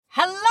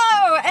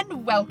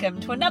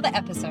welcome to another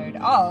episode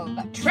of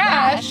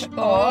Trash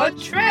or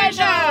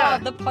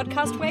Treasure, the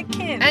podcast where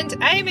Kim and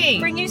Amy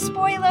bring you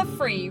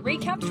spoiler-free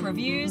recaps,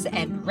 reviews,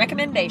 and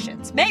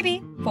recommendations,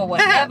 maybe for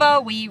whatever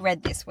we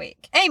read this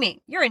week.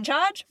 Amy, you're in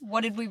charge.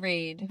 What did we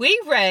read?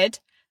 We read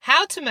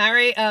How to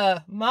Marry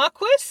a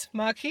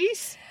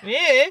Marquis,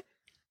 yeah,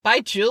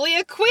 by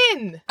Julia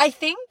Quinn. I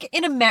think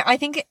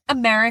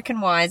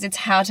American-wise, it's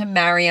How to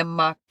Marry a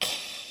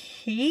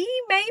Marquis,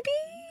 maybe?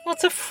 Well,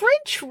 it's a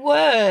French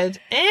word,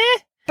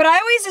 But I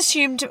always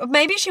assumed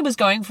maybe she was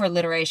going for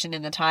alliteration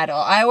in the title.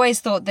 I always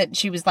thought that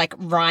she was like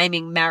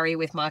rhyming marry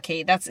with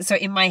Marquis. That's so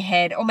in my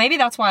head, or maybe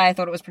that's why I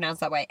thought it was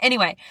pronounced that way.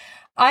 Anyway,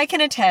 I can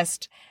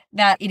attest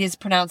that it is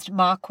pronounced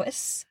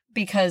Marquis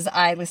because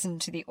I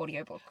listened to the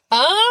audiobook.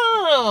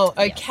 Oh,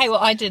 okay. Well,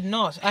 I did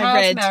not.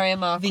 I read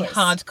the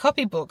hard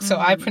copy book, so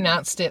I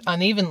pronounced it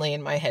unevenly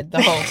in my head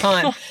the whole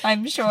time.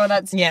 I'm sure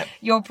that's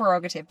your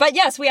prerogative. But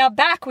yes, we are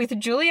back with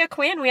Julia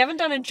Quinn. We haven't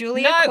done a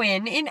Julia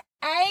Quinn in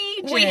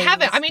ages. We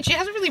haven't. I mean, she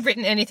hasn't really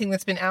written anything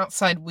that's been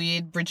outside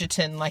weird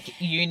Bridgerton,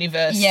 like,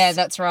 universe. Yeah,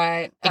 that's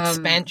right.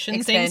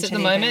 Expansion things at the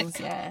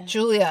moment.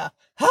 Julia.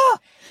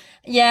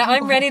 Yeah,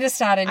 I'm ready to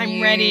start a new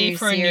I'm ready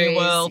for series. A new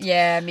world.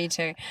 Yeah, me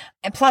too.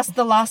 And plus,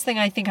 the last thing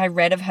I think I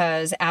read of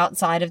hers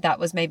outside of that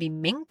was maybe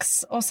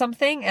Minx or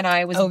something, and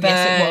I was burned.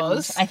 Yes, it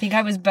was. I think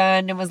I was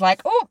burned and was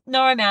like, oh,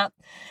 no, I'm out.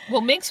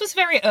 Well, Minx was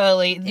very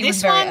early.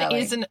 This one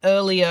is an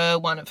earlier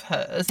one of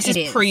hers. This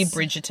is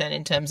pre-Bridgerton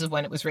in terms of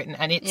when it was written,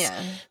 and it's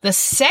the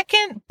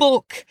second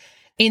book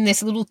in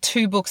this little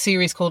 2-book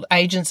series called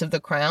Agents of the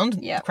Crown.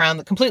 Yeah. Crown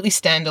that completely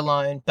stand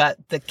alone, but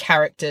the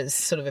characters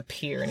sort of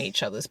appear in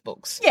each other's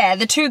books. Yeah,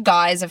 the two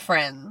guys are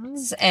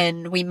friends,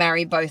 and we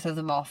marry both of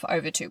them off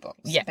over 2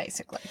 books,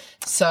 basically.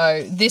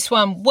 So this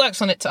one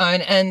works on its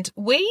own, and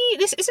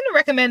this isn't a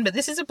recommend, but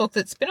this is a book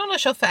that's been on our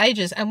shelf for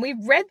ages, and we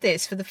read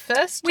this for the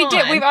first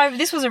time. We did.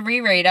 This was a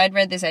reread. I'd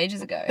read this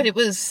ages ago.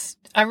 But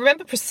I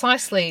remember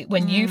precisely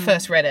when you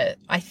first read it.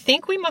 I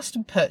think we must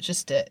have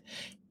purchased it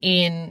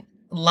in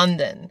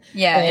London or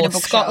in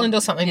Scotland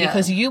or something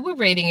because you were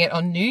reading it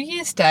on New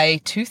Year's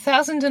Day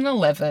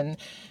 2011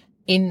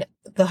 in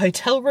the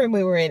hotel room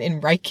we were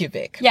in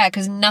Reykjavik. Yeah,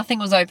 because nothing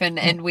was open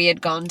and we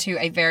had gone to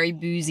a very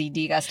boozy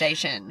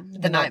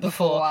degustation the night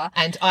before.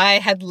 And I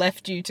had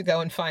left you to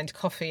go and find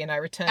coffee and I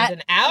returned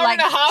an hour and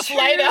a half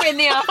later. in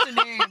the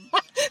afternoon.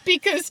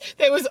 Because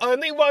there was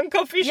only one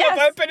coffee shop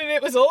open and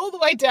it was all the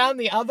way down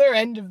the other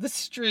end of the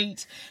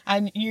street.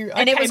 And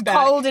it was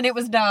cold and it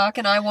was dark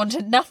and I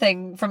wanted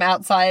nothing from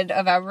outside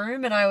of our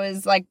room and I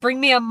was like, bring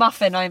me a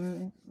muffin.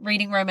 I'm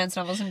reading romance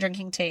novels and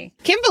drinking tea.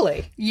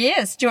 Kimberly.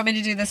 Yes. Do you want me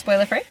to do the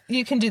spoiler free?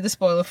 You can do the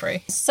spoiler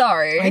free. So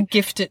I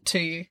gift it to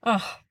you.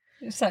 Oh,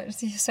 so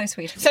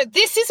sweet. So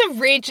this is a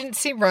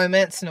Regency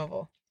romance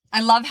novel. I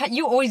love how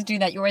you always do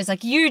that. You're always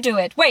like, you do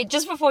it. Wait,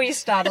 just before you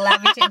start, allow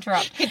me to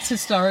interrupt. It's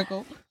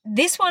historical.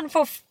 This one,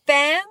 for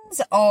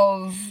fans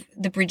of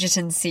the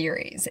Bridgerton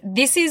series,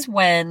 this is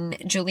when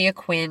Julia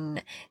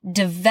Quinn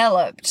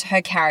developed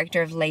her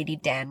character of Lady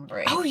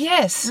Danbury. Oh,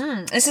 yes.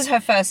 This is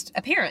her first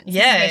appearance.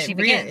 Yeah. This is where she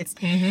begins.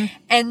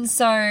 And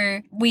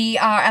so we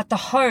are at the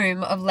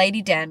home of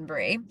Lady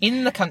Danbury.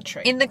 In the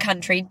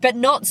country, but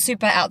not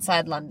super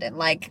outside London.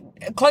 Like,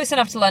 close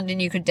enough to London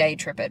you could day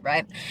trip it,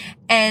 right?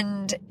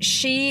 And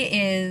she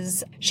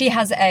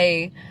has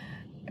a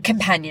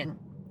companion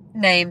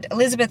named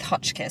Elizabeth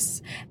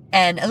Hotchkiss.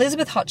 And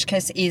Elizabeth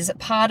Hotchkiss is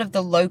part of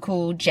the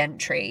local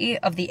gentry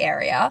of the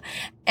area.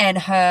 And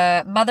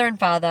her mother and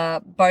father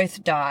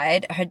both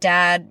died. Her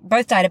dad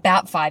both died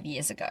about 5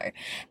 years ago.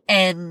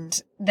 And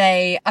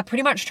they are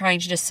pretty much trying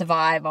to just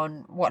survive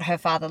on what her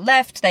father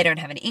left. They don't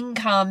have an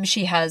income.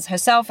 She has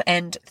herself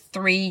and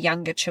 3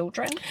 younger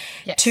children,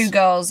 2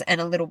 girls and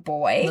a little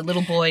boy. The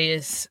little boy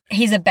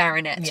he's a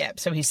baronet. Yeah,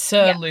 so he's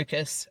Sir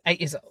Lucas, 8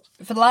 years old.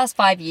 For the last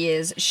 5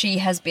 years, she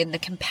has been the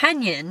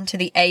companion to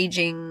the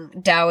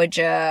aging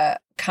dowager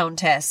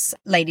Countess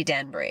Lady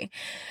Danbury,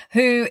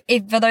 who,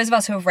 for those of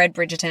us who have read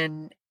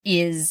Bridgerton,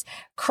 is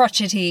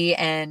crotchety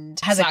and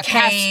has a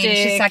cane.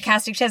 She's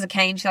sarcastic. She has a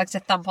cane. She likes to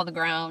thump on the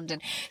ground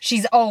and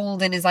she's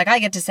old and is like, I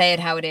get to say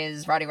it how it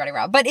is,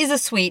 rah-de-rah-de-rah. But is a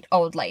sweet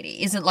old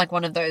lady. Isn't like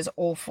one of those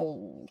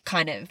awful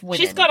kind of women.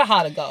 She's got a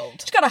heart of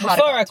gold.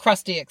 Before a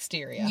crusty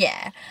exterior.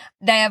 Yeah.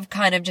 They have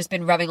kind of just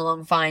been rubbing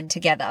along fine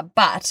together.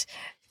 But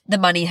the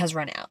money has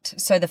run out.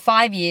 So the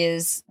 5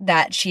 years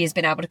that she has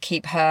been able to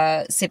keep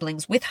her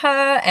siblings with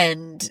her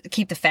and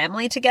keep the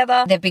family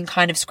together, they've been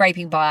kind of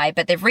scraping by,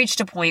 but they've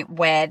reached a point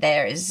where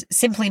there is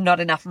simply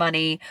not enough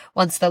money.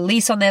 Once the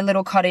lease on their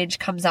little cottage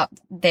comes up,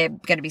 they're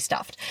going to be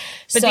stuffed.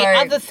 But the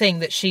other thing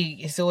that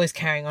she is always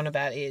carrying on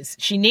about is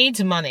she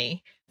needs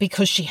money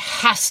because she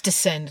has to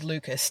send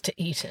Lucas to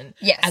Eton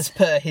as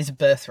per his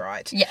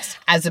birthright. Yes.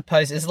 As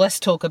opposed to less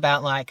talk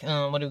about like,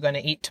 what are we going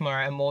to eat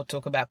tomorrow and more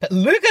talk about, but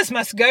Lucas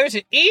must go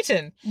to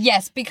Eton.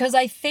 Yes, because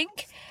I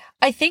think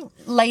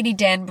Lady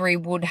Danbury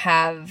would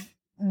have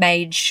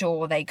made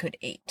sure they could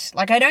eat.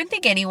 Like, I don't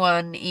think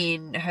anyone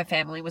in her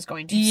family was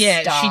going to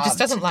starve she just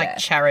doesn't like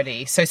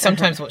charity. So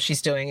sometimes what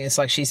she's doing is,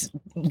 like, she's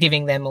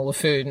giving them all the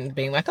food and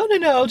being like, oh,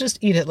 no, I'll just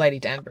eat at Lady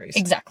Danbury's.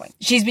 Exactly.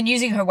 She's been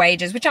using her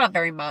wages, which aren't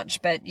very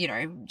much, but, you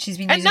know, she's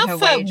been using her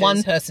wages. Enough for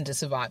one person to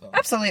survive on.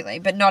 Absolutely,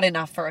 but not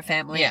enough for a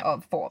family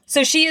of 4.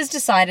 So she has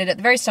decided at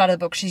the very start of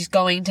the book she's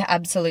going to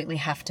absolutely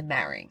have to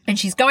marry. And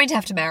she's going to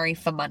have to marry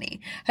for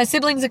money. Her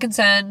siblings are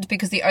concerned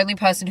because the only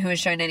person who has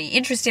shown any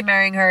interest in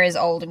marrying her is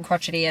old and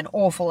crotchety and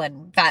awful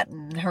and fat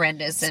and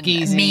horrendous and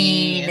skeezy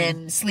mean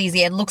and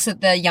sleazy and looks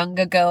at the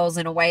younger girls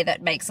in a way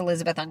that makes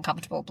Elizabeth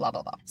uncomfortable, blah,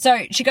 blah, blah. So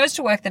she goes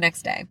to work the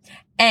next day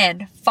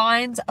and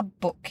finds a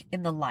book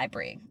in the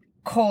library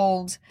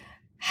called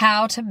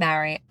How to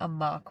Marry a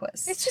Marquis.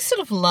 It's just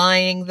sort of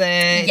lying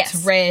there. Yes.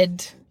 It's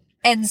red.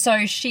 And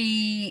so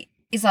she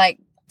is like,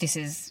 this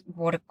is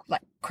what a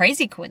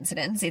crazy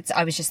coincidence.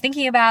 I was just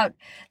thinking about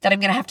that I'm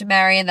going to have to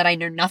marry and that I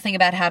know nothing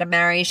about how to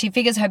marry. She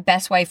figures her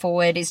best way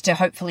forward is to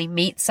hopefully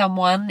meet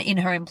someone in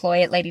her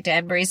employ at Lady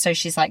Danbury's. So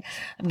she's like,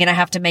 I'm going to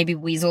have to maybe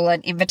weasel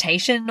an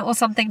invitation or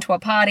something to a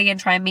party and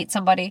try and meet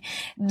somebody.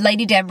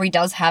 Lady Danbury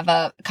does have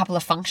a couple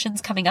of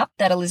functions coming up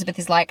that Elizabeth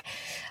is like,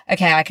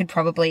 okay, I could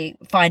probably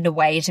find a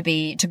way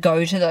to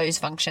go to those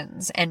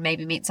functions and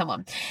maybe meet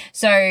someone.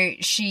 So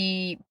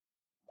she,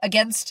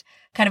 against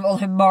kind of all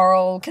her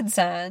moral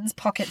concerns,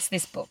 pockets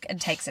this book and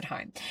takes it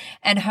home.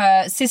 And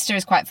her sister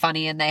is quite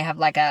funny, and they have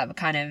like a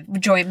kind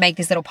of make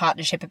this little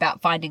partnership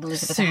about finding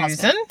Elizabeth a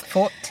husband.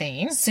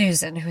 14.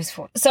 Susan, who's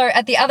 14. So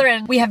at the other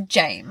end, we have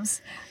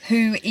James,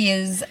 who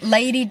is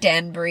Lady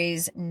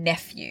Danbury's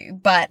nephew,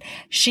 but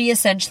she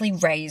essentially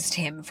raised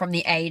him from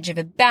the age of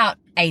about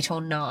 8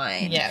 or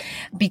 9. Yeah.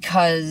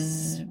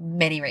 Because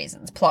many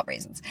reasons, plot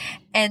reasons.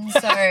 And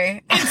so...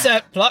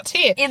 Insert plot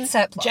here.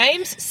 Insert plot.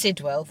 James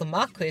Sidwell, the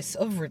Marquis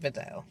of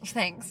Riverdale.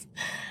 Thanks.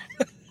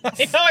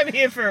 I know I'm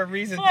here for a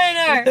reason.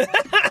 I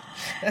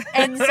know.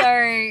 And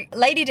so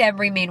Lady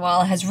Danbury,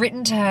 meanwhile, has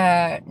written to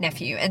her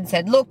nephew and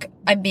said, look,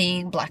 I'm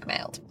being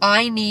blackmailed.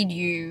 I need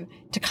you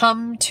to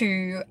come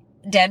to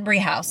Danbury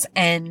House,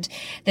 and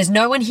there's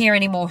no one here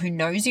anymore who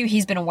knows you.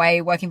 He's been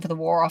away working for the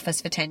War Office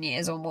for 10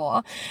 years or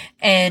more.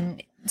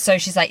 And so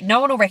she's like, no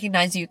one will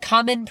recognize you.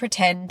 Come and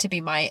pretend to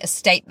be my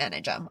estate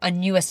manager, a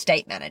new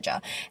estate manager.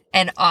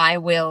 And I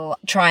will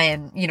try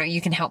and,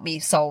 you can help me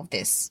solve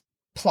this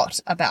plot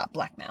about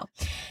blackmail.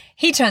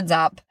 He turns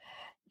up.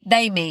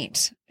 They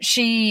meet.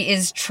 She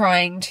is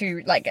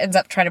ends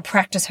up trying to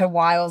practice her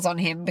wiles on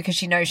him because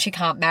she knows she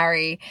can't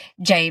marry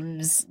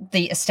James,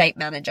 the estate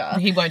manager.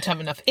 He won't have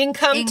enough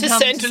income to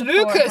send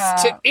Lucas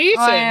to Eton.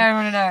 I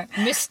want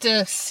to know.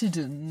 Mr.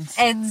 Siddons.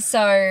 And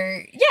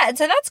so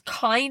that's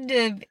kind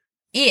of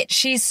it.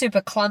 She's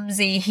super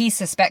clumsy. He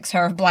suspects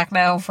her of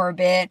blackmail for a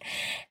bit.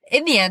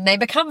 In the end, they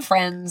become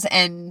friends,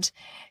 and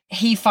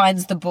he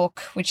finds the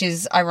book, which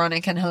is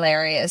ironic and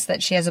hilarious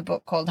that she has a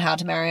book called How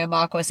to Marry a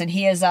Marquis, and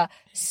he is a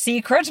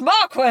secret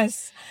Marquis.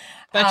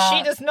 But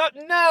she does not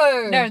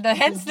know. No,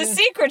 hence the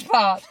secret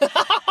part.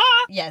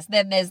 Yes,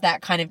 then there's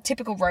that kind of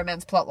typical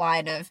romance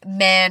plotline of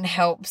man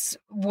helps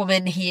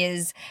woman he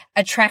is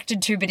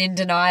attracted to but in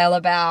denial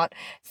about,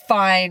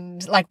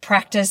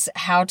 practice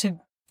how to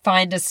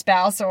find a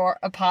spouse or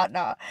a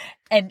partner,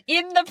 and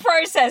in the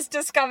process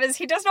discovers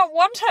he does not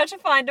want her to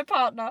find a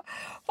partner,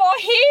 for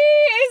he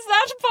is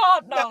that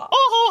partner,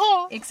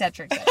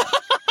 etc., etc.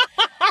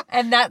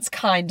 And that's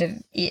kind of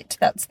it.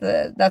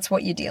 That's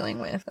what you're dealing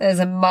with. There's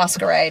a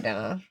masquerade and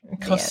a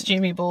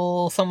costumey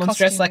ball. Someone's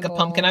dressed like a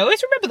pumpkin. I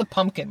always remember the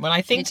pumpkin when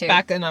I think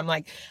back, and I'm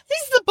like,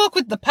 this is the book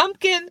with the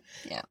pumpkin.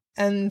 Yeah.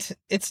 And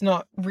it's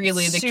not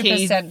really the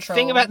key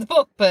thing about the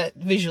book, but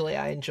visually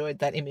I enjoyed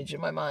that image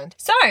in my mind.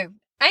 So,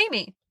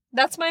 Amy,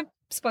 that's my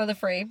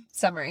spoiler-free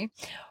summary.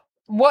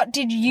 What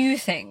did you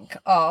think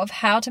of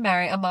How to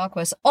Marry a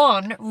Marquis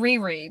on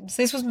rereads?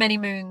 This was many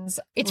moons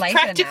later. It's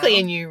practically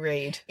a new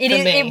read for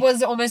me. It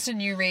was almost a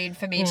new read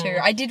for me too.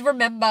 I did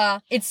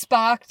remember it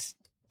sparked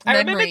memories.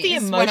 I remember the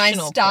emotional when I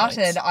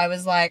started, points. I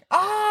was like,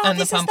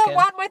 this is the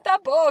one with the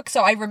book.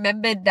 So I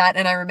remembered that,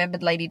 and I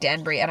remembered Lady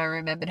Danbury, and I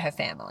remembered her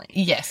family.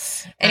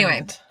 Yes.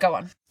 Anyway, go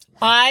on.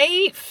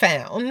 I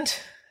found...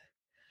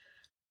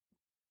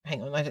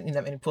 Hang on, I don't need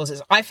that many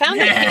pauses. I found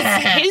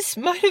that his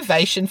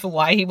motivation for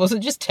why he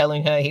wasn't just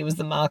telling her he was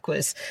the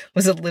Marquis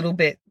was a little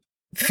bit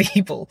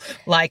feeble.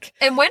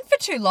 And went for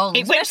too long.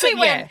 Especially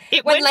when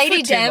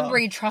Lady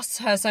Danbury trusts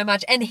her so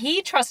much, and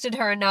he trusted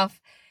her enough.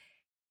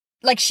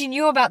 She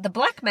knew about the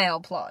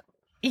blackmail plot.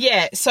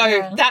 Yeah,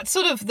 so that's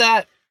sort of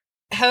that.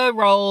 Her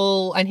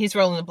role and his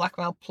role in the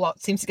blackmail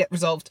plot seems to get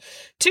resolved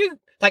too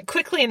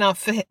quickly enough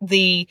for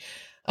the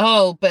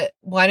but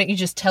why don't you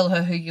just tell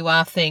her who you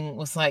are thing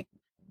was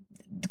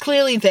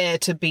clearly there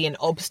to be an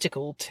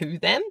obstacle to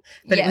them,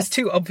 but it was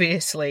too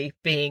obviously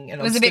being an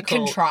obstacle. It was a bit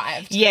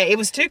contrived. Yeah, it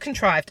was too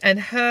contrived. And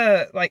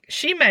her,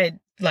 she made,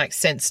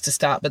 sense to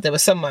start, but there were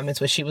some moments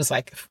where she was,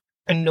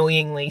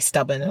 annoyingly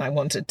stubborn, and I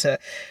wanted to,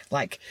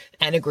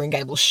 Anna Green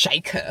Gables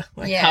shake her.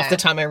 Half the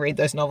time I read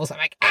those novels, I'm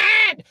like,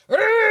 Anne!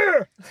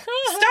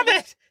 Stop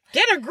it!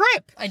 Get a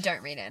grip! I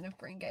don't read Anne of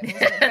Green Gables,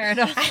 but fair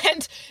enough.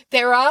 And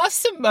there are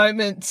some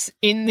moments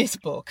in this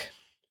book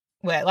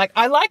where, like,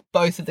 I like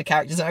both of the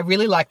characters and I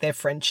really like their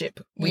friendship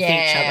with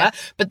each other.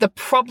 But the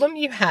problem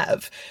you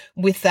have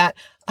with that,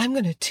 I'm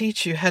going to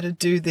teach you how to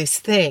do this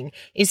thing,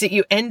 is that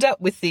you end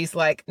up with these,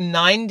 like,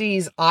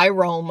 90s eye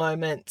roll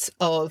moments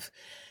of,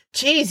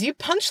 geez, you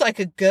punch like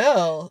a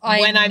girl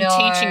when I'm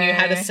teaching you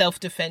how to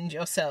self-defend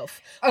yourself.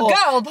 A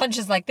girl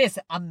punches like this.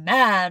 A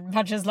man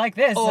punches like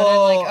this. And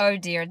I'm like, oh,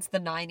 dear, it's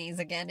the 90s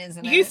again,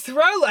 isn't it? You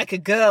throw like a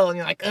girl and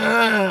you're like,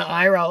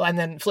 eye roll, and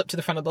then flip to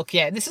the front of the book.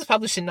 Yeah, this is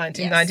published in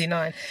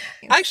 1999.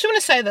 Yes. I actually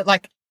want to say that,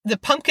 like, the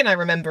pumpkin I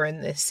remember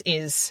in this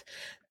is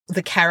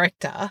the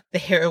character, the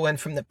heroine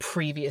from the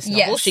previous novel.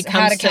 Yes, she comes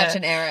How to Catch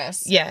an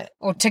Heiress. Yeah.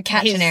 Or To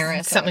Catch an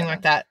Heiress. Something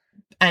like that.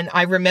 And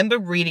I remember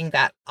reading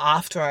that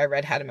after I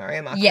read How to Marry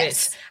a Marquis.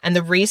 Yes. And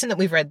the reason that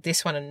we've read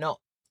this one and not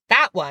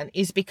that one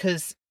is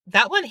because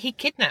that one, he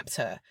kidnaps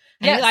her.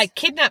 And he, like,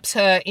 kidnaps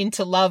her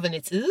into love, and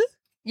it's,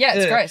 yeah,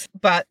 it's gross.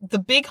 But the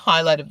big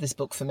highlight of this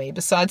book for me,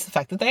 besides the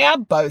fact that they are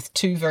both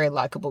two very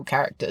likable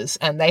characters,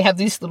 and they have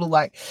these little,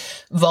 like,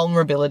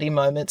 vulnerability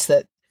moments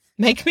that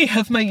make me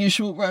have my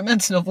usual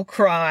romance novel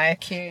cry.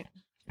 Cute.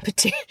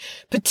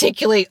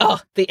 Particularly,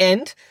 the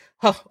end.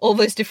 All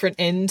those different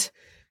end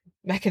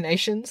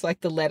machinations, like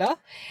the letter.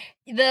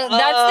 That's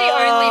the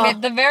only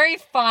bit. The very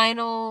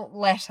final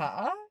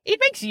letter. It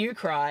makes you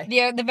cry.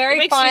 Yeah, the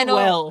very the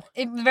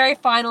very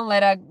final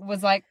letter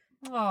was like,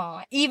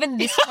 oh, even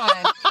this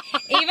time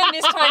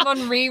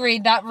on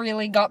reread, that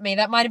really got me.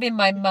 That might have been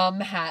my mum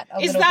hat a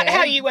little bit. Is that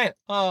how you went?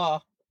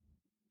 Oh.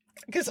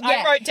 Because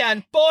I wrote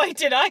down, boy,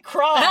 did I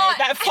cry.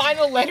 That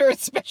final letter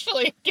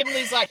especially.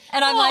 Gimli's like,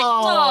 and I'm like,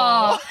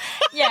 oh.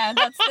 Yeah,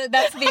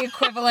 that's the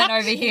equivalent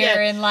over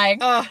here in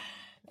like...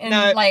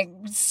 like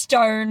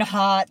stone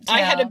heart.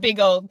 I had a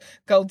big old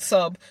gold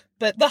sob.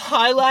 But the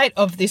highlight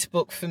of this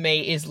book for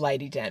me is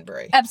Lady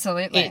Danbury.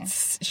 Absolutely.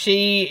 This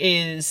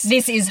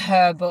is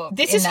her book.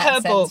 This is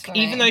her book,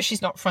 even though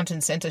she's not front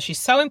and centre. She's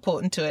so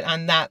important to it,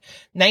 and that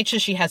nature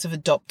she has of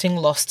adopting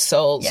lost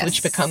souls,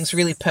 which becomes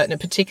really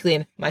pertinent, particularly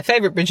in my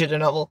favourite Bridgerton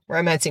novel,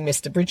 Romancing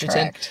Mr.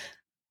 Bridgerton,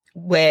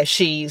 where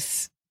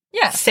she's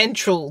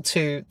central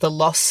to the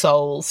lost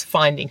souls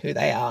finding who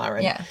they are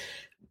and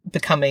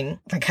becoming,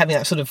 like, having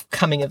that sort of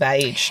coming of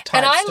age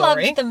type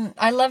story. And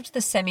I loved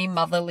the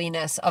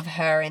semi-motherliness of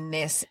her in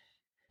this,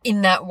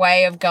 in that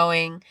way of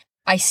going,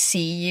 I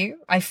see you,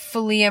 I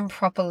fully and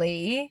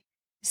properly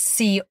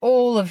see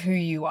all of who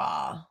you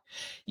are.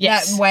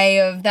 Yes. That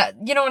way of that,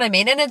 you know what I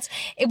mean? And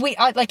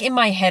like in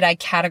my head, I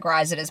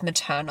categorize it as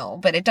maternal,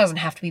 but it doesn't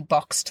have to be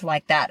boxed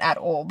like that at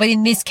all. But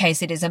in this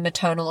case, it is a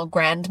maternal or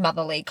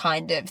grandmotherly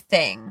kind of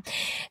thing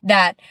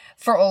that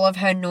for all of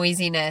her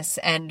noisiness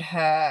and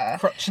her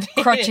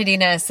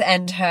crotchetiness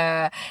and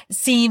her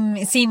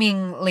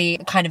seemingly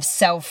kind of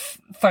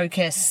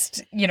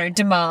self-focused,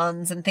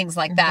 demands and things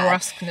like that.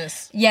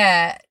 Brusqueness.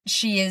 Yeah.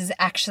 She is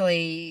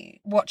actually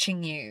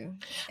watching you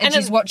and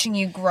she's watching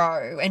you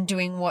grow and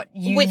doing what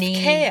you with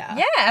need. Care.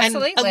 Yeah,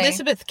 absolutely. And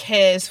Elizabeth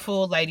cares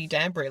for Lady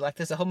Danbury. Like,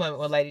 there's a whole moment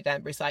where Lady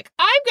Danbury's like,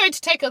 I'm going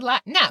to take a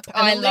nap.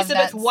 And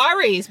Elizabeth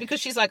worries because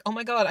she's like, oh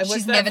my God, I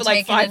worked there for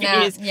like 5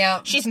 years.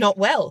 Yeah. She's not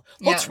well.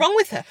 What's wrong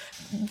with her?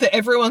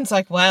 Everyone's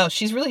like, wow,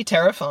 she's really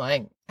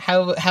terrifying.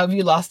 How have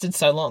you lasted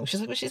so long? She's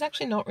like, well, she's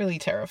actually not really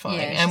terrifying.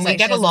 And we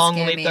get along.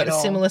 We've got a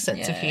similar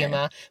sense of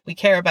humour. We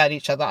care about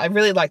each other. I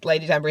really like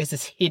Lady Danbury has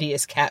this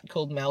hideous cat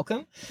called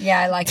Malcolm. Yeah,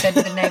 I like that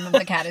the name of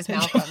the cat is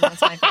Malcolm. That's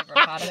my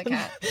favourite part of the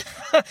cat.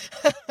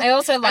 I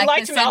also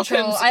like the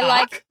central...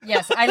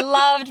 I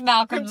loved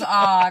Malcolm's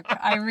arc.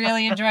 I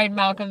really enjoyed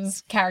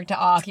Malcolm's character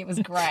arc. It was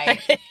great.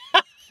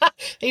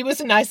 He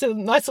was a nice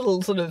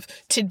little sort of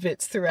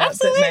tidbits throughout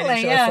that made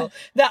it joyful.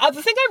 The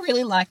other thing I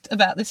really liked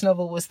about this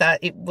novel was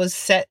that it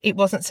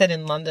wasn't set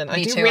in London.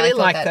 I do really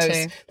like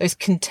those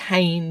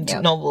contained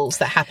novels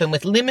that happen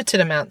with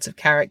limited amounts of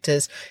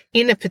characters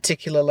in a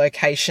particular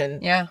location.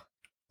 Yeah.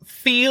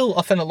 Feel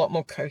often a lot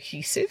more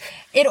cohesive.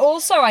 It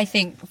also, I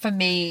think, for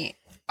me,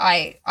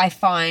 I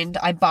find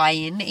I buy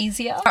in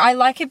easier. I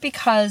like it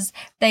because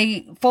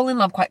they fall in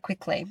love quite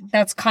quickly.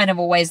 That's kind of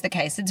always the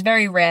case. It's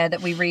very rare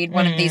that we read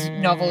one of these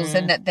novels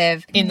and that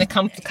they've... in the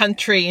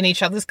country, in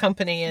each other's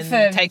company, and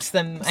it takes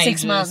them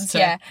ages 6 months,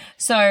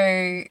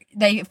 So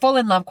they fall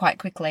in love quite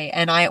quickly,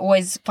 and I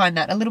always find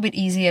that a little bit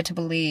easier to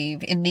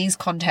believe in these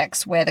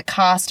contexts where the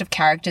cast of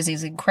characters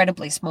is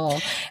incredibly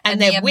small.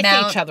 And they're with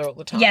each other all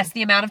the time. Yes,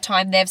 the amount of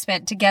time they've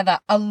spent together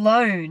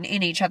alone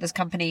in each other's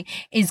company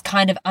is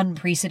kind of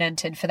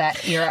unprecedented for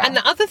that era. And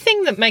the other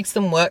thing that makes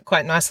them work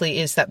quite nicely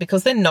is that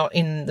because they're not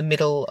in the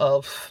middle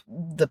of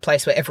the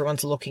place where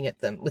everyone's looking at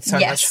them with so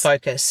much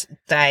focus,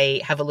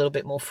 they have a little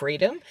bit more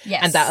freedom.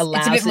 Yes. And that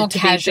allows it's a bit more to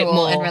casual be a bit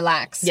more and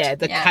relaxed. Yeah,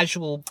 the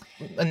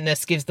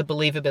casualness gives the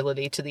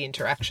believability to the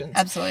interactions.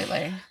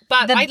 Absolutely.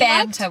 But the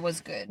banter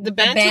was good. The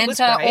banter was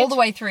great. All the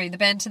way through. The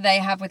banter they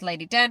have with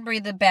Lady Danbury,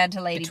 the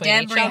banter Lady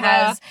Danbury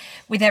has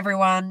with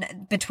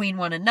everyone, between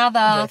one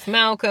another. With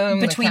Malcolm.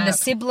 Between the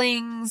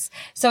siblings.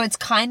 So it's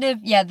kind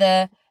of,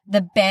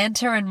 the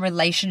banter and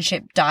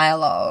relationship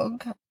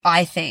dialogue,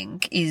 I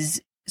think,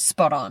 is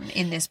spot on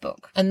in this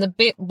book. And the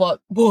bit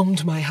what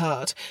warmed my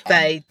heart,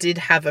 they did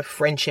have a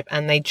friendship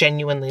and they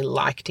genuinely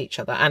liked each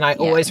other. And I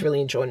always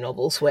really enjoy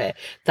novels where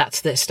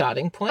that's their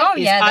starting point. Oh,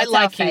 yeah, that's I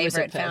like our you as a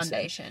favourite person,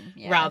 foundation.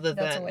 Yeah, rather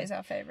that's than, always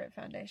our favourite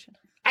foundation.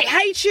 I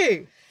hate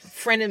you.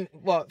 Friend,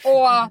 what?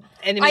 Or,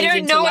 enemies I don't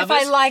into know if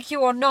lovers? I like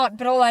you or not,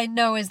 but all I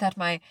know is that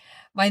my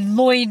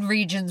loin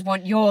regions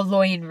want your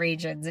loin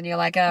regions. And you're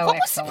like, oh, what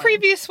excellent. was the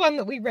previous one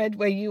that we read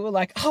where you were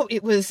like, oh,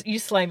 it was You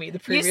Slay Me, the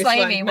previous You Slay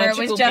one, Me, where it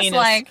was Magical just Penis.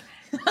 like,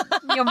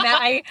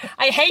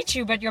 I hate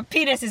you, but your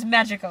penis is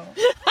magical.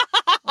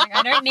 Like,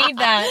 I don't need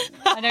that.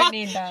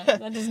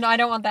 I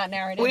don't want that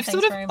narrative. We've Thanks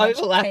sort very of much,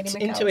 overlapped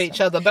Katie into McAllister.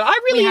 each other, but I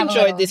We really have a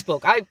enjoyed little. this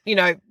book.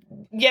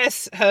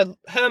 Yes, her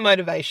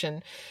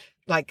motivation,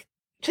 like,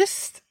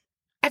 just,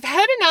 I've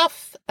heard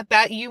enough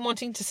about you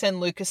wanting to send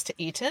Lucas to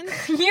Eton.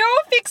 Your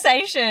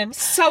fixation.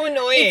 So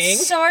annoying.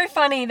 It's so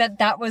funny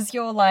that was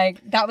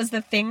that was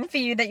the thing for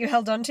you that you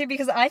held on to,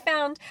 because I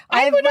found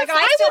I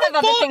still have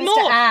other things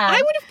to add.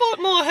 I would have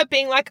bought more her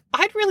being like,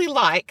 I'd really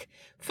like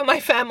for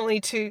my family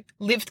to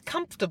live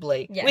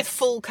comfortably with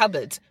full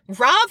cupboards,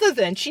 rather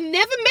than, she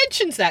never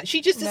mentions that. She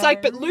just is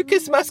like, but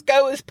Lucas must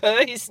go as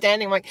per his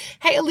standing. I'm like,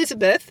 hey,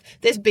 Elizabeth,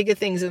 there's bigger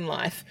things in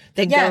life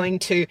than going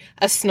to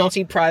a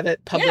snotty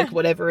private public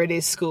whatever it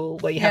is school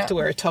where you have to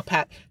wear a top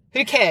hat.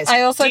 Who cares?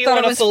 I also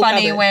thought it was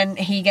funny cupboard? when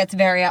he gets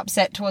very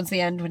upset towards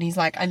the end when he's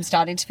like, I'm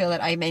starting to feel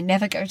that I may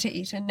never go to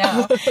Eton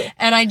now.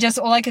 And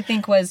all I could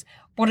think was,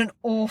 what an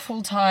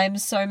awful time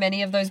so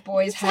many of those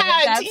boys had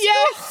at that school.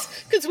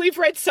 Yes, because we've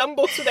read some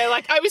books where they're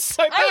like, I was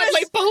so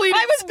badly bullied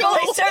I at was school.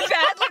 bullied so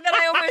badly that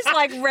I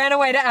almost ran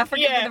away to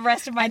Africa for the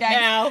rest of my days.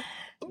 Now.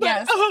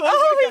 Yes.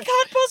 Oh, he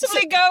can't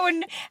possibly go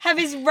and have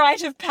his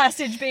rite of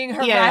passage being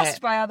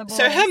harassed by other boys.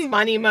 So her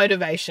money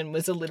motivation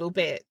was a little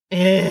bit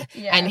and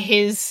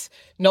his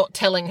not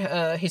telling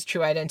her his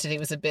true identity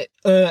was a bit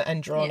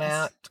and drawn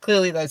out.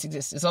 Clearly those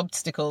exist as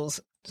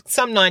obstacles.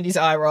 Some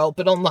 90s eye roll,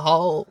 but on the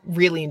whole,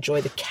 really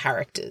enjoy the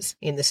characters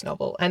in this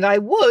novel. And I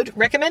would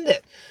recommend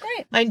it.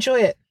 Great. I enjoy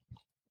it.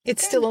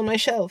 It's still on my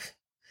shelf.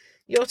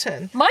 Your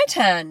turn. My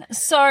turn.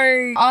 So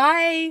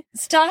I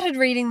started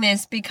reading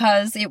this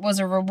because it was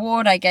a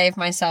reward I gave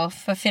myself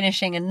for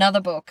finishing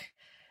another book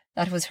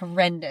that was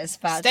horrendous.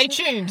 But stay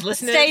tuned,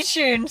 listeners. Stay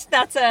tuned.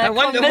 That's a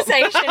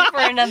conversation for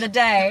another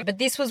day. But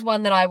this was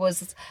one that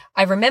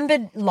I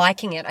remembered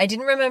liking it. I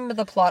didn't remember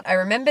the plot. I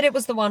remembered it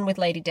was the one with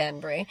Lady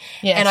Danbury.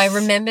 Yes. And I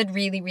remembered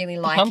really, really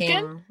liking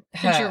pumpkin?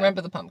 her. Did you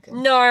remember the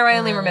pumpkin? No, I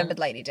only remembered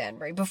Lady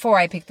Danbury before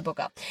I picked the book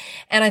up.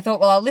 And I thought,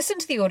 well, I'll listen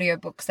to the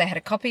audiobooks. They had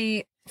a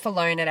copy for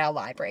loan at our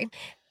library.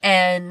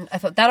 And I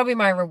thought, that'll be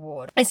my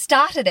reward. I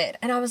started it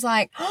and I was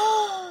like,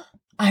 oh,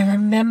 I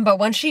remember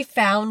when she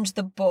found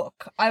the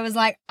book, I was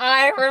like,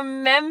 I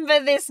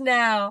remember this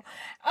now.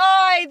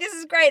 Oh, this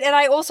is great. And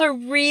I also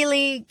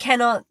really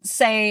cannot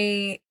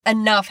say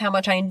enough how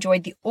much I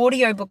enjoyed the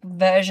audiobook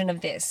version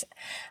of this.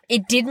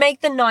 It did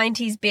make the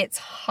 90s bits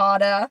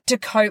harder to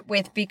cope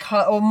with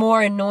or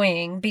more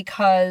annoying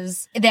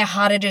because they're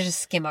harder to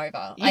just skim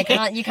over.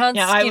 Yeah. You can't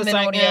I skim was an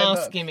like,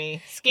 audiobook. No,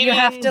 skimmy. You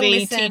have to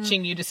listen.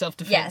 Teaching you to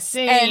self-defense. Yes,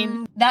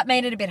 and that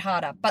made it a bit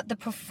harder. But the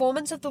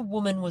performance of the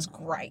woman was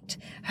great.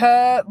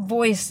 Her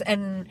voice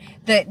and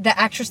the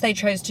actress they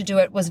chose to do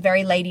it was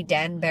very Lady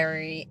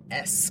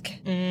Danbury-esque.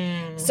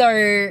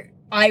 So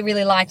I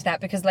really liked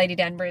that because Lady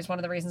Danbury is one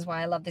of the reasons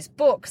why I love this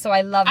book. So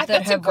I loved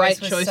that her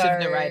voice was so... That's a great choice of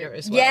narrator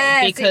as well.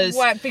 Yes,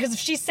 because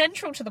she's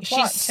central to the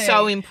plot she's too.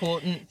 so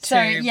important to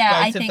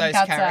both of those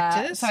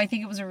characters. So I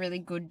think it was a really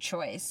good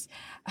choice.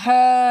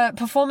 Her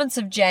performance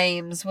of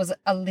James was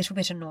a little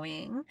bit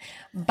annoying,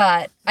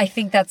 but I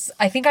think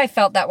I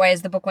felt that way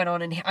as the book went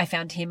on and I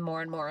found him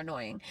more and more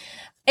annoying.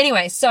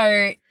 Anyway,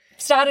 so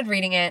started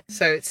reading it.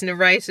 So it's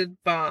narrated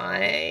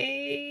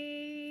by...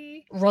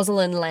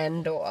 Rosalind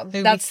Landor.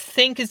 Who we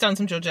think has done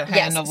some George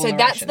O'Hare novel narration.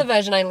 That's the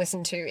version I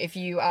listened to. If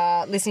you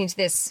are listening to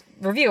this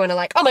review and are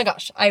like, oh my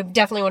gosh, I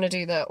definitely want to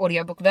do the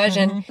audiobook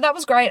version. Mm-hmm. That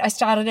was great. I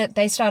started it.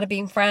 They started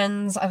being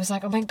friends. I was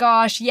like, oh my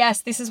gosh,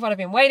 yes, this is what I've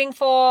been waiting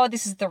for.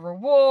 This is the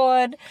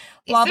reward.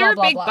 Blah, is there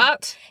blah, a big blah, blah.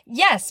 but?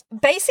 Yes.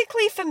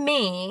 Basically for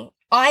me,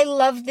 I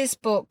love this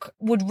book,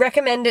 would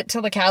recommend it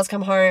till the cows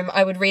come home.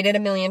 I would read it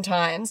 1,000,000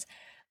 times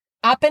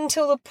up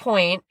until the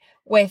point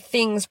where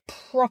things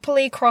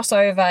properly cross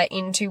over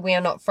into we are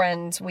not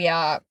friends, we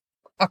are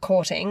a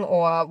courting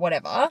or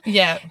whatever.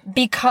 Yeah.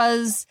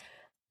 Because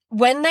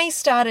when they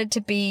started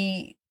to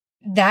be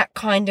that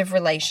kind of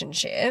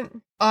relationship,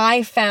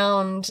 I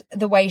found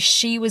the way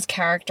she was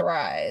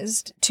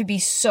characterized to be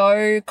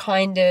so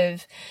kind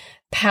of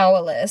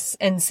powerless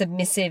and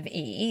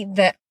submissive-y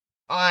that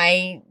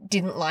I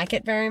didn't like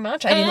it very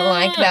much. I didn't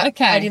like that.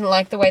 Okay. I didn't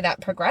like the way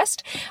that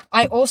progressed.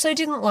 I also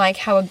didn't like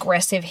how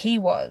aggressive he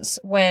was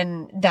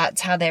when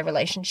that's how their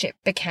relationship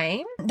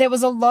became. There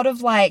was a lot of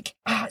that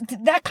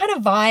kind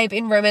of vibe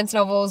in romance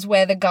novels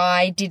where the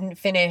guy didn't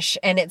finish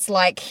and it's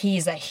like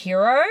he's a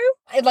hero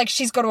like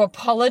she's got to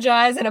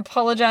apologise and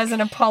apologise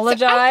and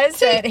apologise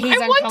that he's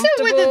uncomfortable. I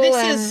wonder whether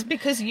this is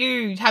because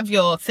you have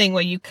your thing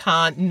where you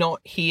can't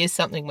not hear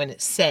something when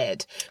it's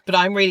said, but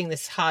I'm reading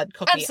this hard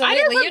copy. Absolutely. I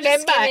don't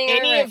remember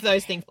any of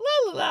those things.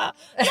 La la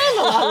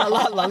la la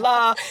la la la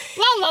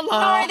la la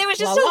la. No, there was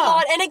just a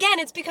lot, and again,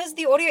 it's because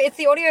it's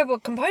the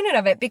audiobook component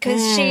of it,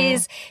 because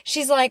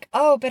she's like,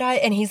 oh, but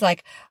and he's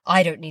like,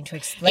 I don't need to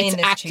explain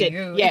this to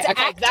you. Yeah, it's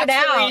acted that's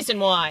out. The reason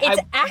why.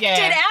 It's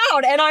acted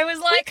out, and I was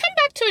like, we come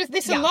back to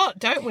this a lot,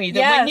 don't we?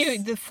 That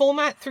when the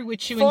format through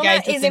which you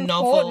engage with the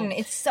novel,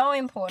 it's so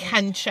important,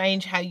 can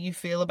change how you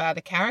feel about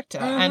a character.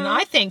 And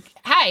I think,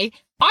 hey,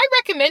 I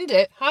recommend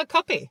it. Hard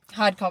copy.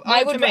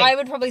 I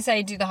would probably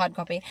say do the hard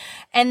copy.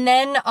 And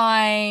then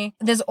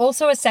there's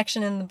also a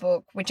section in the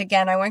book, which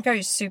again, I won't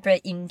go super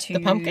into. The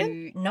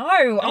pumpkin? No.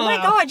 Oh my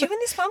God, you and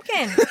this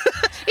pumpkin.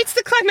 It's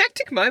the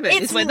climactic moment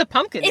is where the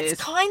pumpkin is.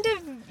 It's kind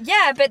of,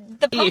 yeah,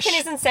 but the pumpkin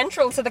isn't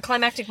central to the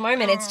climactic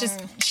moment. It's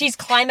just, she's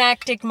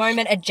climactic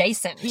moment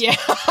adjacent. Yeah.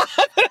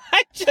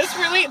 I think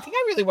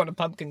I really want a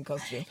pumpkin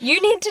costume.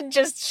 You need to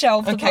just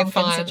shelve the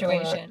pumpkin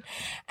situation.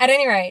 Right. At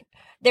any rate,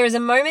 there is a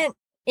moment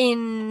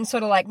in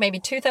sort of like maybe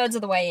 2/3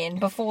 of the way in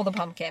before the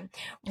pumpkin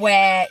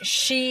where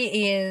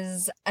she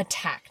is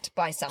attacked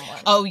by someone.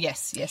 Oh,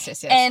 yes.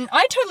 And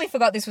I totally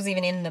forgot this was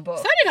even in the book.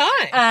 So did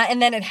I.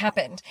 And then it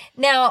happened.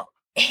 Now,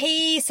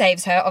 he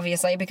saves her,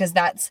 obviously, because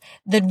that's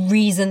the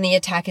reason the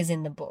attack is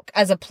in the book,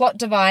 as a plot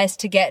device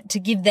to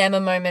give them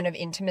a moment of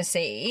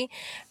intimacy,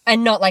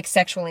 and not like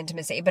sexual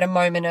intimacy, but a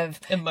moment of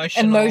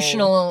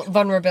emotional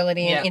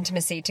vulnerability and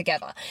intimacy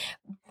together.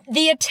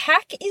 The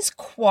attack is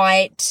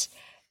quite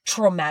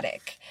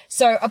traumatic.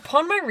 So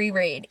upon my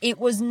reread, it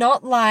was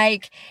not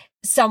like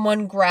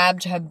someone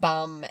grabbed her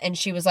bum and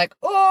she was like,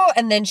 oh,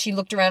 and then she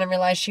looked around and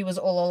realized she was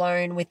all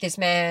alone with this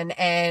man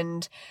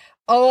and,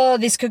 oh,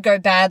 this could go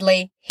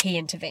badly. He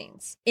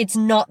intervenes. It's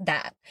not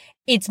that.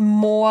 It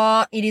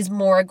is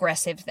more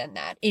aggressive than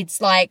that. It's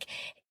like,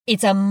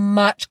 it's a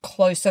much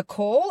closer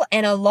call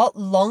and a lot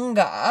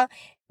longer,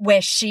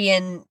 where she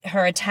and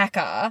her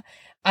attacker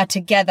are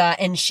together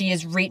and she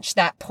has reached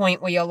that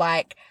point where you're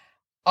like,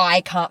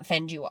 I can't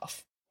fend you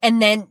off. And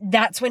then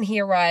that's when he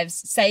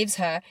arrives, saves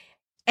her,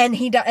 and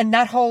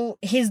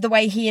the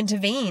way he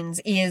intervenes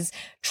is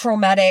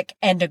traumatic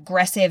and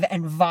aggressive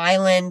and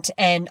violent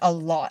and a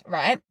lot,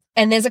 right?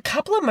 And there's a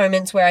couple of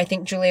moments where I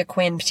think Julia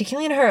Quinn,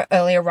 particularly in her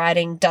earlier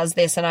writing, does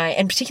this,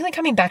 and particularly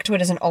coming back to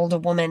it as an older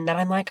woman, that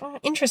I'm like, oh,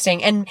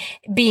 interesting. And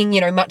being,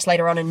 much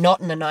later on and not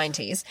in the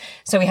 90s,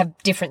 so we have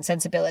different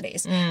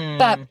sensibilities.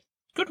 But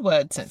good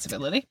word,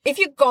 sensibility. If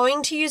you're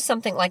going to use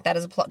something like that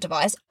as a plot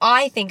device,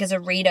 I think as a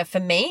reader, for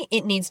me,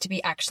 it needs to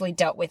be actually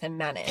dealt with and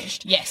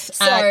managed. Yes.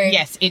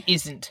 Yes, it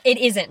isn't. It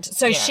isn't.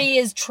 So she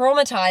is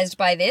traumatized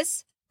by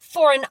this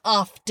for an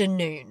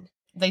afternoon.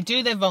 They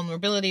do their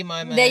vulnerability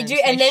moments. They do,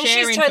 and then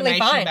she's totally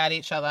fine about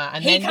each other.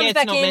 And he then comes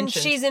back not in,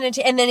 mentioned. she's in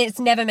and then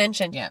it's never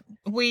mentioned. Yeah,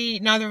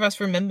 neither of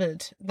us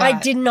remembered that. I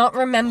did not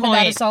remember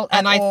that assault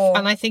at all.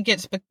 And I think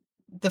it's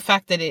the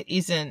fact that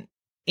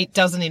it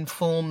doesn't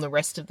inform the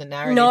rest of the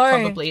narrative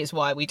probably is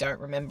why we don't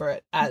remember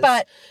it as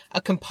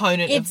a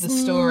component of the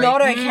story. It's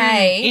not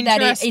okay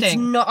it's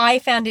not. I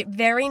found it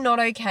very not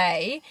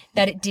okay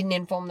that it didn't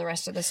inform the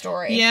rest of the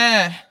story.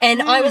 Yeah.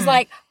 And I was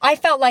like, I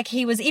felt like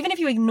he was, even if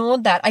you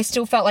ignored that, I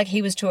still felt like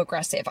he was too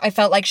aggressive. I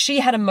felt like she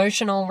had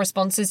emotional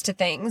responses to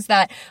things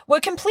that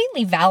were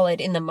completely valid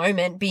in the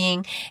moment,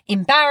 being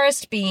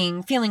embarrassed,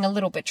 feeling a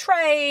little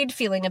betrayed,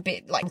 feeling a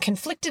bit like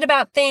conflicted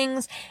about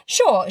things.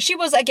 Sure, she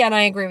was, again,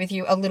 I agree with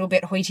you, a little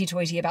bit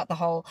hoity-toity about the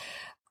whole,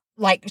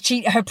 like,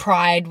 her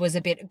pride was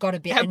got a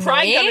bit annoying. Her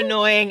pride got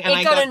annoying, and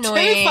I got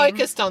too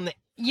focused on the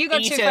You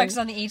got too focused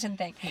on the Eton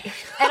thing.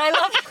 And I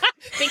love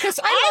because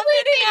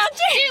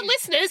dear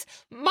listeners,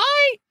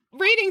 my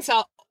readings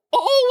are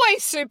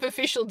always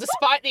superficial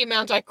despite the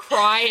amount I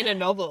cry in a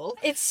novel.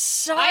 It's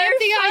so I am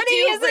the funny,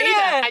 ideal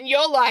reader, it? And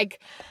you're like,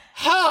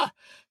 her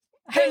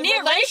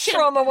near-rape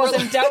trauma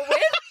wasn't dealt with.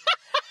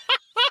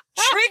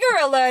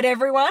 Trigger alert,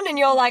 everyone. And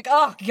you're like,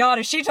 oh, God,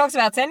 if she talks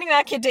about sending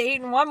that kid to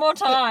Eton one more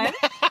time.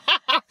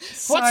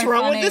 What's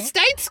wrong with the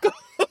state school?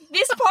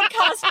 This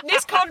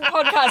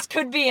podcast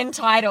could be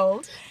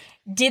entitled,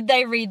 Did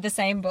They Read the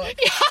Same Book?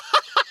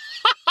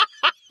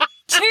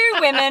 Two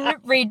women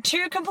read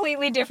two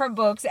completely different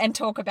books and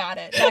talk about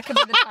it. That could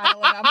be the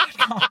title of our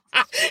podcast.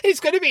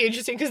 It's going to be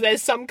interesting because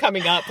there's some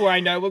coming up where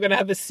I know we're going to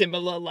have a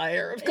similar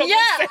layer of conversation.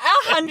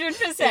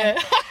 Yeah,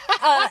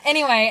 100%.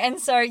 Anyway, and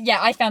so,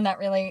 I found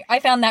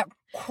that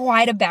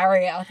quite a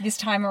barrier this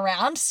time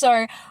around.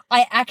 So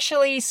I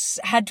actually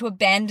had to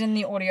abandon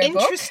the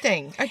audiobook.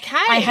 Interesting. Okay.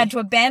 I had to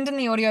abandon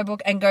the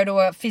audiobook and go to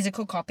a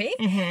physical copy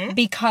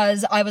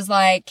because I was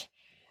like,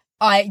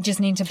 I just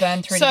need to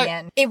burn through it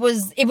again.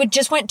 It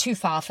just went too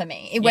far for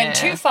me. It went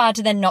too far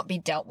to then not be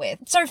dealt with.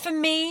 So for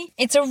me,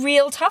 it's a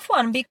real tough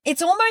one.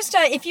 It's almost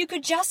if you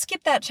could just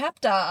skip that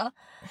chapter,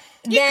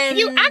 then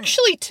you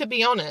actually, to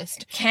be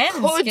honest,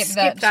 could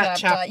skip that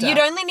chapter. You'd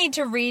only need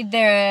to read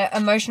their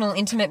emotional,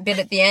 intimate bit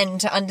at the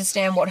end to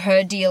understand what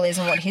her deal is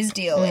and what his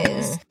deal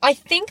is. I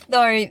think,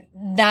 though,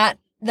 that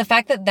the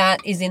fact that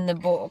that is in the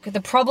book,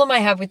 the problem I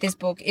have with this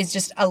book is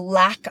just a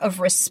lack of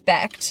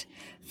respect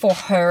for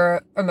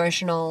her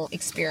emotional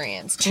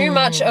experience. Too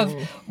much of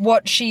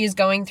what she is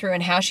going through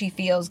and how she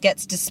feels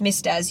gets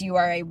dismissed as you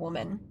are a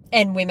woman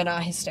and women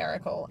are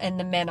hysterical and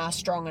the men are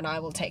strong and I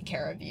will take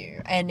care of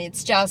you. And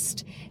it's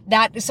just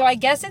that. So I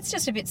guess it's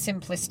just a bit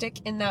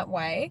simplistic in that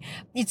way.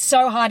 It's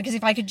so hard because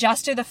if I could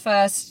just do the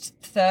first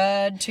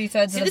third,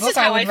 2/3 of the book, I would recommend it. This is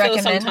how I feel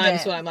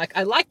sometimes when I'm like,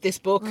 I like this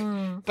book,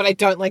 but I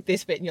don't like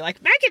this bit. And you're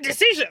like, make a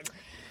decision.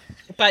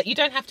 But you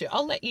don't have to.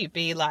 I'll let you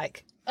be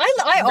like,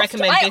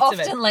 I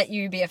often let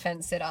you be a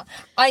fence sitter.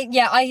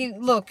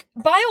 Look,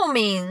 by all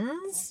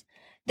means,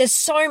 there's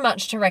so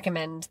much to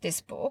recommend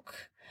this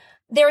book.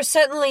 There are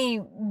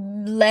certainly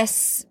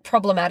less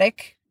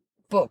problematic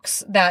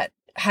books that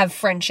have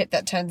friendship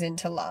that turns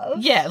into love.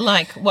 Yeah,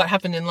 like What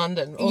Happened in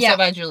London, also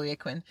by Julia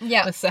Quinn.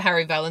 Yeah. With Sir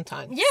Harry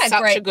Valentine. Yeah,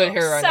 such great a good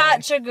book. hero.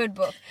 Such a good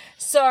book.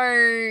 So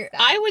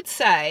I would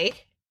say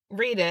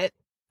read it,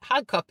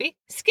 hard copy,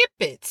 skip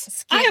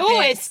bits. I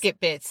always skip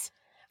bits.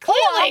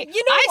 Clearly,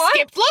 I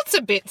skipped lots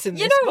of bits in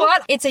this book. You know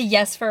what? It's a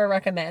yes for a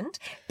recommend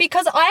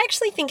because I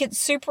actually think it's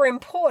super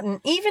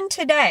important, even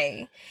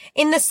today,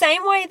 in the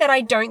same way that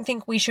I don't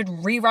think we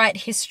should rewrite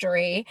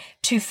history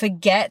to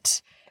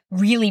forget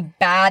really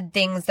bad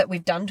things that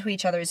we've done to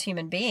each other as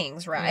human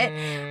beings, right?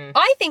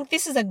 I think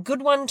this is a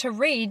good one to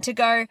read to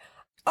go,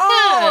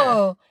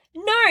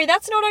 no,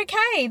 that's not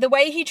okay. The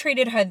way he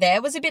treated her there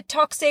was a bit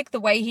toxic. The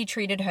way he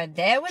treated her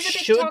there was a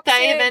bit toxic. Should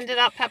they have ended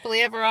up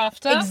happily ever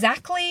after?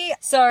 Exactly.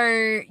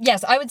 So,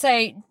 yes, I would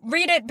say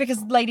read it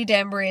because Lady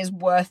Danbury is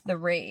worth the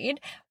read.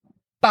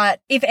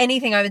 But if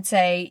anything, I would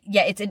say,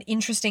 it's an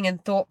interesting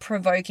and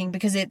thought-provoking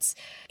because it's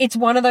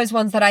one of those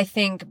ones that I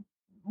think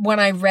when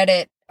I read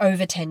it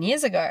over 10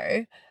 years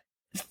ago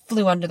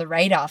flew under the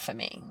radar for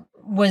me.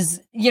 Was,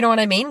 you know what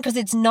I mean? Because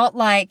it's not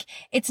like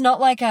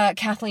a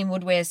Kathleen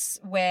Woodward's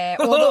where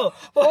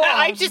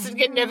I just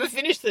can never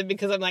finish them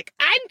because I'm like,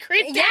 I'm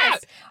creeped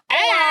out.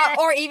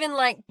 Or even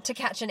like To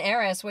Catch an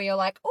Heiress where you're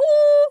like,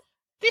 ooh,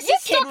 this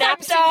is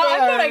kidnapped her.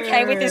 I'm not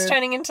okay with this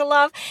turning into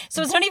love.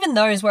 So it's not even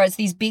those where it's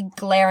these big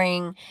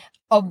glaring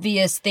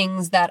obvious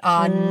things that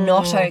are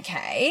not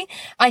okay.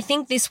 I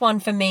think this one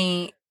for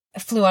me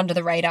flew under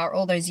the radar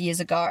all those years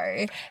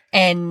ago,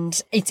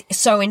 and it's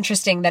so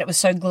interesting that it was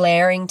so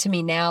glaring to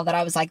me now that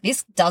I was like,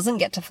 this doesn't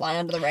get to fly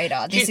under the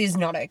radar. This is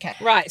not okay.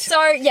 Right.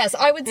 So, yes,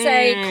 I would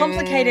say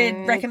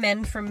complicated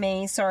recommend from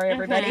me. Sorry,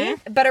 everybody.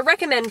 But a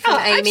recommend from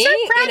Amy. I'm so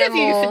proud of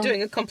you for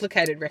doing a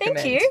complicated recommend.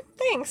 Thank you.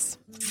 Thanks.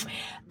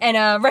 And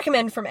a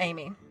recommend from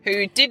Amy,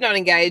 who did not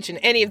engage in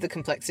any of the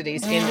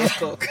complexities in this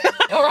book.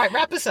 All right,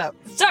 wrap us up.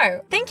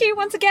 So, thank you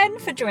once again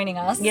for joining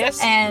us. Yes.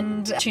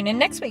 And tune in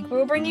next week.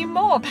 We'll bring you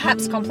more,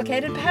 perhaps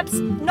complicated, perhaps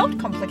not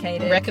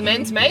complicated.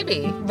 Recommends,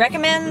 maybe.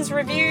 Recommends,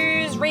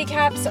 reviews,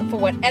 recaps for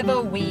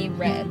whatever we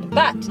read.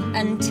 But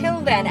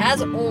until then,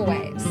 as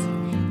always,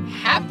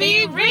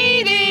 happy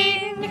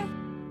reading!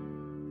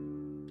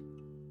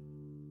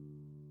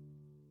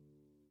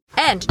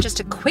 And just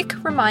a quick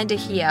reminder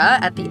here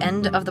at the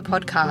end of the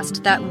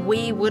podcast that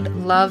we would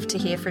love to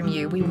hear from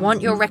you. We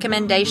want your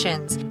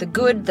recommendations. The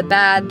good, the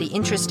bad, the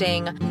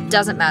interesting,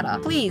 doesn't matter.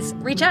 Please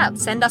reach out.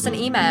 Send us an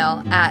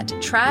email at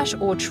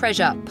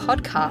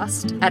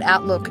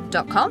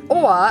trashortreasurepodcast@outlook.com.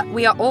 Or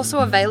we are also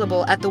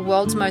available at the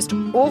world's most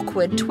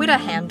awkward Twitter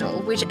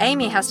handle, which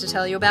Amy has to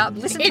tell you about.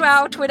 Listen to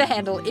our Twitter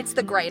handle. It's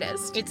the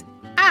greatest. It's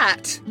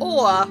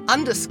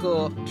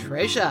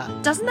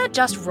 @_treasure. Doesn't that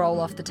just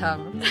roll off the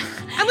tongue?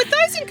 And with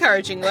those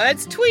encouraging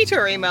words, tweet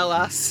or email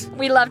us.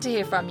 We love to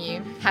hear from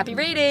you. Happy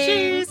reading!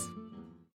 Cheers!